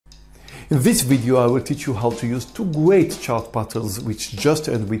In this video, I will teach you how to use two great chart patterns which just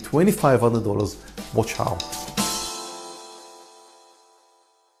earned me $2,500. Watch how.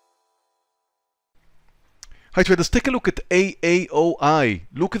 Hi traders, take a look at AAOI.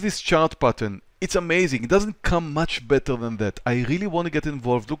 Look at this chart pattern. It's amazing. It doesn't come much better than that. I really want to get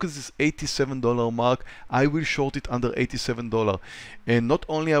involved. Look at this $87 mark. I will short it under $87. And not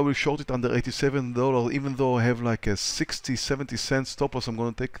only I will short it under $87, even though I have like a 60-70 cent stop loss, I'm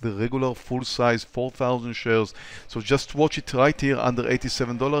going to take the regular full size 4,000 shares. So just watch it right here under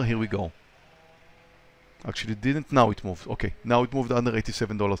 $87. Here we go. Actually it didn't, now it moved. Okay, now it moved under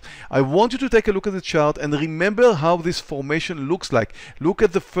 $87. I want you to take a look at the chart and remember how this formation looks like. Look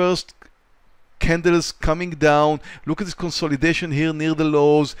at the first candles coming down. Look at this consolidation here near the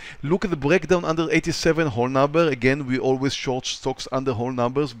lows. Look at the breakdown under 87 whole number. Again, we always short stocks under whole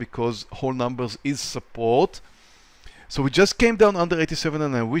numbers because whole numbers is support. So we just came down under 87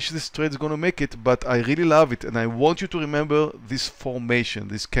 and I wish this trade is going to make it, but I really love it and I want you to remember this formation,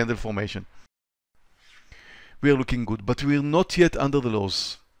 this candle formation. We are looking good, but we're not yet under the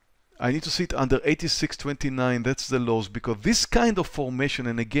lows. I need to see it under 86.29, that's the lows, because this kind of formation,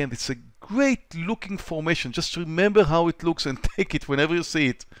 and again, it's a great looking formation. Just remember how it looks and take it whenever you see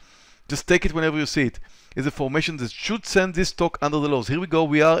it. Just take it whenever you see it. It's a formation that should send this stock under the lows. Here we go,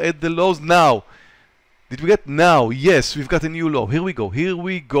 we are at the lows now. Did we get now? Yes, we've got a new low. Here we go, here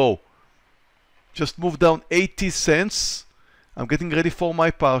we go. Just moved down 80 cents. I'm getting ready for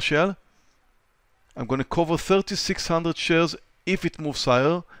my partial. I'm going to cover 3,600 shares if it moves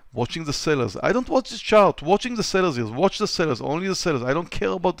higher, watching the sellers. I don't watch the chart, watching the sellers here. Watch the sellers, only the sellers. I don't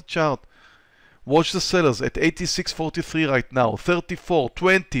care about the chart. Watch the sellers at 86.43 right now,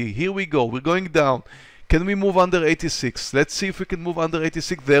 34.20. Here we go, we're going down. Can we move under 86? Let's see if we can move under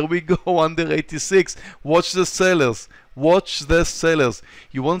 86. There we go, under 86. Watch the sellers. Watch the sellers.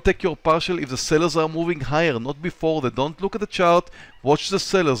 You want to take your partial if the sellers are moving higher, not before that. Don't look at the chart. Watch the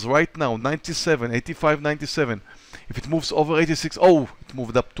sellers right now. 97, 85, 97. If it moves over 86, oh, it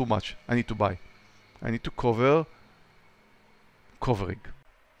moved up too much. I need to buy. I need to cover. Covering.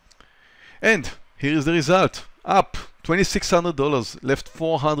 And here is the result. Up $2,600, left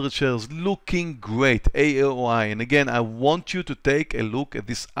 400 shares, looking great, AAOI. And again, I want you to take a look at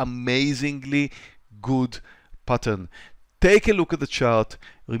this amazingly good pattern. Take a look at the chart,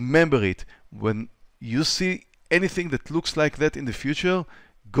 remember it. When you see anything that looks like that in the future,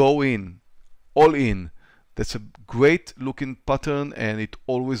 go in, all in. That's a great looking pattern and it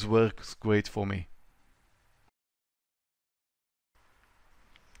always works great for me.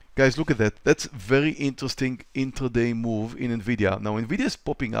 Guys, look at that. That's very interesting intraday move in Nvidia. Now, Nvidia is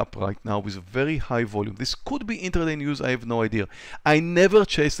popping up right now with a very high volume. This could be intraday news, I have no idea. I never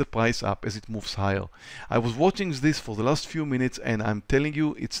chase the price up as it moves higher. I was watching this for the last few minutes and I'm telling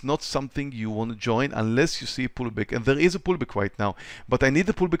you, it's not something you want to join unless you see a pullback. And there is a pullback right now, but I need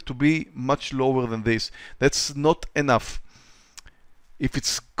the pullback to be much lower than this. That's not enough. If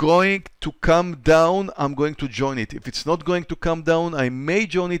it's going to come down, I'm going to join it. If it's not going to come down, I may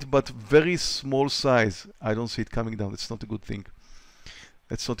join it, but very small size. I don't see it coming down. That's not a good thing.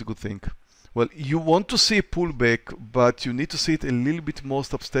 That's not a good thing. Well, you want to see a pullback, but you need to see it a little bit more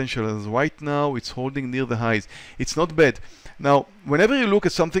substantial. And right now, it's holding near the highs. It's not bad. Now, whenever you look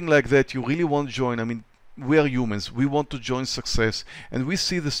at something like that, you really want to join. I mean, we are humans. We want to join success. And we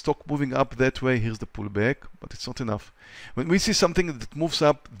see the stock moving up that way. Here's the pullback, but it's not enough. When we see something that moves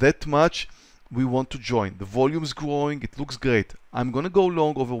up that much, we want to join. The volume is growing. It looks great. I'm going to go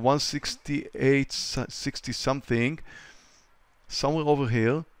long over 168, 60 something, somewhere over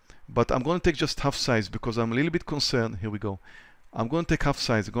here. But I'm going to take just half size because I'm a little bit concerned. Here we go. I'm going to take half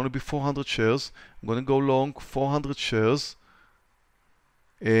size. It's going to be 400 shares. I'm going to go long 400 shares.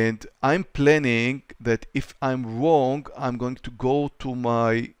 And I'm planning that if I'm wrong, I'm going to go to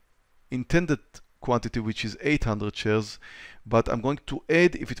my intended quantity, which is 800 shares, but I'm going to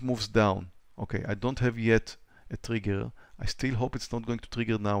add if it moves down. Okay, I don't have yet a trigger. I still hope it's not going to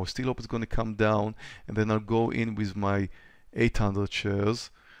trigger now. I still hope it's going to come down, and then I'll go in with my 800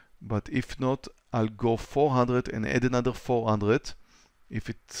 shares. But if not, I'll go 400 and add another 400 if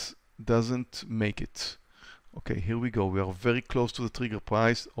it doesn't make it. Okay, here we go. We are very close to the trigger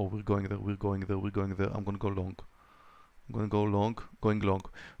price. Oh, we're going there, we're going there, we're going there. I'm going to go long. I'm going to go long, going long.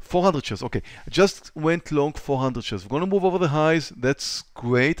 400 shares. Okay, I just went long 400 shares. We're going to move over the highs. That's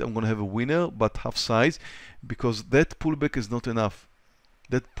great. I'm going to have a winner, but half size, because that pullback is not enough.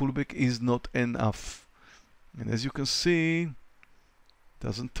 That pullback is not enough. And as you can see,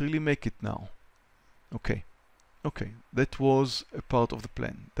 doesn't really make it now. Okay. Okay, that was a part of the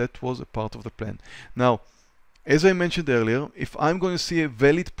plan. That was a part of the plan. Now, As I mentioned earlier, if I'm going to see a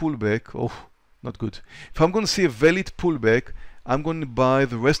valid pullback, oh, not good. If I'm going to see a valid pullback, I'm going to buy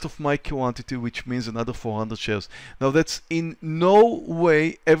the rest of my quantity, which means another 400 shares. Now that's in no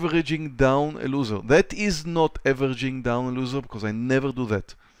way averaging down a loser. That is not averaging down a loser because I never do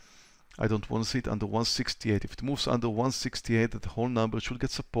that. I don't want to see it under 168. If it moves under 168, that whole number should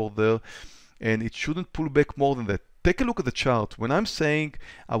get support there, and it shouldn't pull back more than that. Take a look at the chart. When I'm saying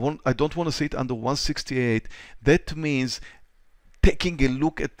I don't want to see it under 168, that means taking a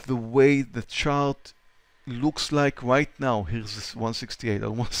look at the way the chart looks like right now. Here's this 168. I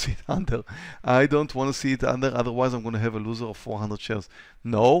want to see it under. I don't want to see it under, otherwise I'm going to have a loser of 400 shares.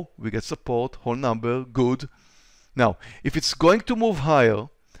 No, we get support, whole number, good. Now, if it's going to move higher,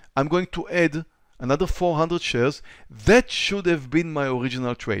 I'm going to add another 400 shares. That should have been my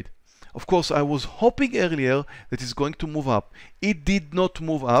original trade. Of course, I was hoping earlier that it's going to move up. It did not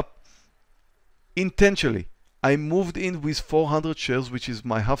move up intentionally. I moved in with 400 shares, which is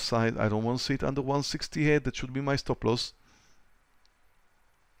my half side. I don't want to see it under 168. That should be my stop loss.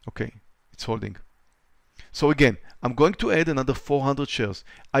 Okay, it's holding. So again, I'm going to add another 400 shares.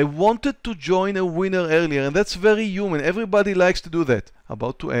 I wanted to join a winner earlier, and that's very human. Everybody likes to do that.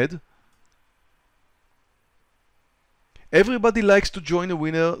 About to add. Everybody likes to join a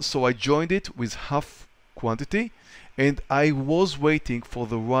winner, so I joined it with half quantity. And I was waiting for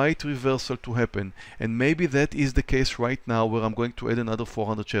the right reversal to happen, and maybe that is the case right now, where I'm going to add another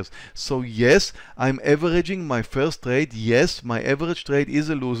 400 shares. So yes, I'm averaging my first trade. Yes, my average trade is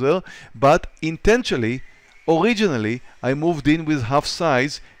a loser, but intentionally, originally, I moved in with half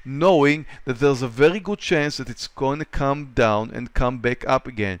size, knowing that there's a very good chance that it's going to come down and come back up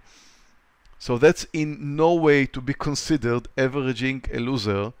again. So that's in no way to be considered averaging a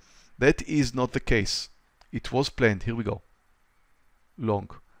loser. That is not the case. It was planned. Here we go. Long.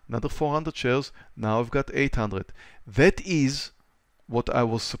 Another 400 shares. Now I've got 800. That is what I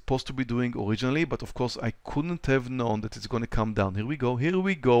was supposed to be doing originally, but of course I couldn't have known that it's going to come down. Here we go. Here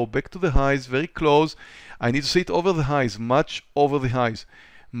we go. Back to the highs. Very close. I need to see it over the highs. Much over the highs.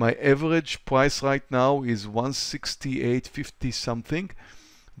 My average price right now is 168.50 something.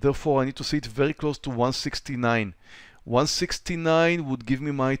 Therefore I need to see it very close to 169. 169 would give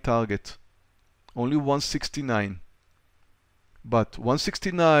me my target. Only 169, but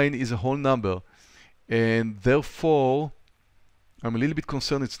 169 is a whole number, and therefore I'm a little bit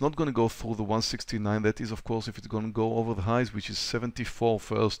concerned it's not going to go through the 169. That is, of course, if it's going to go over the highs, which is 74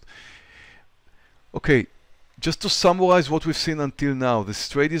 first. Okay, just to summarize what we've seen until now, this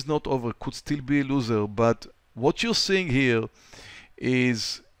trade is not over, could still be a loser, but what you're seeing here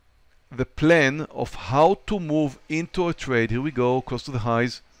is the plan of how to move into a trade. Here we go, close to the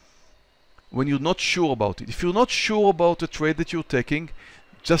highs. When you're not sure about it. If you're not sure about the trade that you're taking,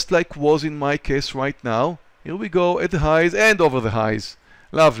 just like was in my case right now, here we go at the highs and over the highs.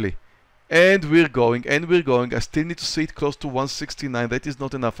 Lovely. And we're going, and we're going. I still need to see it close to 169. That is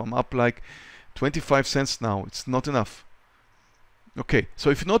not enough. I'm up like 25 cents now. It's not enough. Okay, so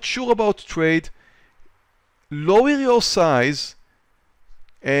if you're not sure about trade, lower your size,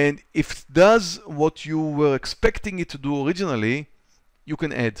 and if it does what you were expecting it to do originally, you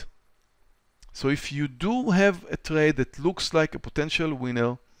can add. So if you do have a trade that looks like a potential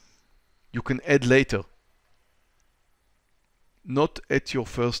winner, you can add later. Not at your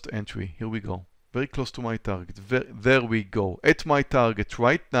first entry. Here we go. Very close to my target. There we go. At my target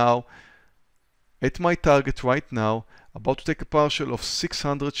right now. At my target right now. About to take a partial of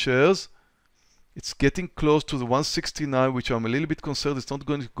 600 shares. It's getting close to the 169, which I'm a little bit concerned it's not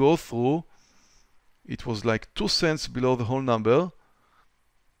going to go through. It was like 2 cents below the whole number.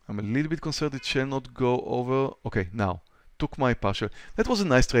 I'm a little bit concerned it shall not go over. Okay, now, took my partial. That was a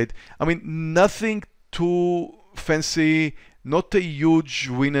nice trade. I mean, nothing too fancy, not a huge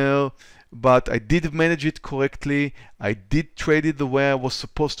winner, but I did manage it correctly. I did trade it the way I was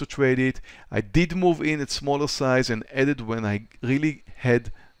supposed to trade it. I did move in at smaller size and added when I really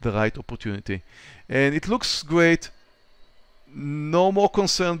had the right opportunity. And it looks great. No more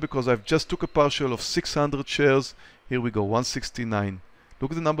concern because I've just took a partial of 600 shares. Here we go, 169.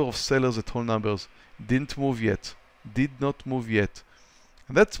 Look at the number of sellers at whole numbers. Didn't move yet. Did not move yet.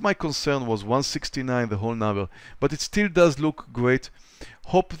 And that's my concern, was 169, the whole number. But it still does look great.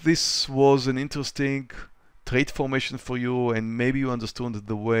 Hope this was an interesting trade formation for you, and maybe you understood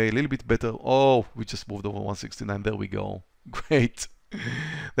the way a little bit better. Oh, we just moved over 169. There we go. Great.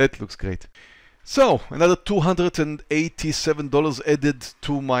 That looks great. So, another $287 added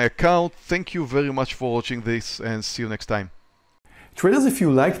to my account. Thank you very much for watching this, and see you next time. Traders, if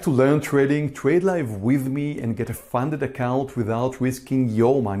you like to learn trading, trade live with me and get a funded account without risking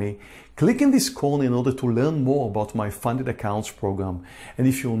your money, click in this corner in order to learn more about my funded accounts program. And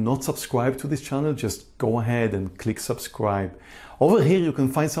if you're not subscribed to this channel, just go ahead and click subscribe. Over here you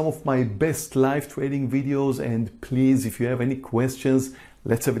can find some of my best live trading videos, and please, if you have any questions,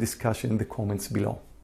 let's have a discussion in the comments below.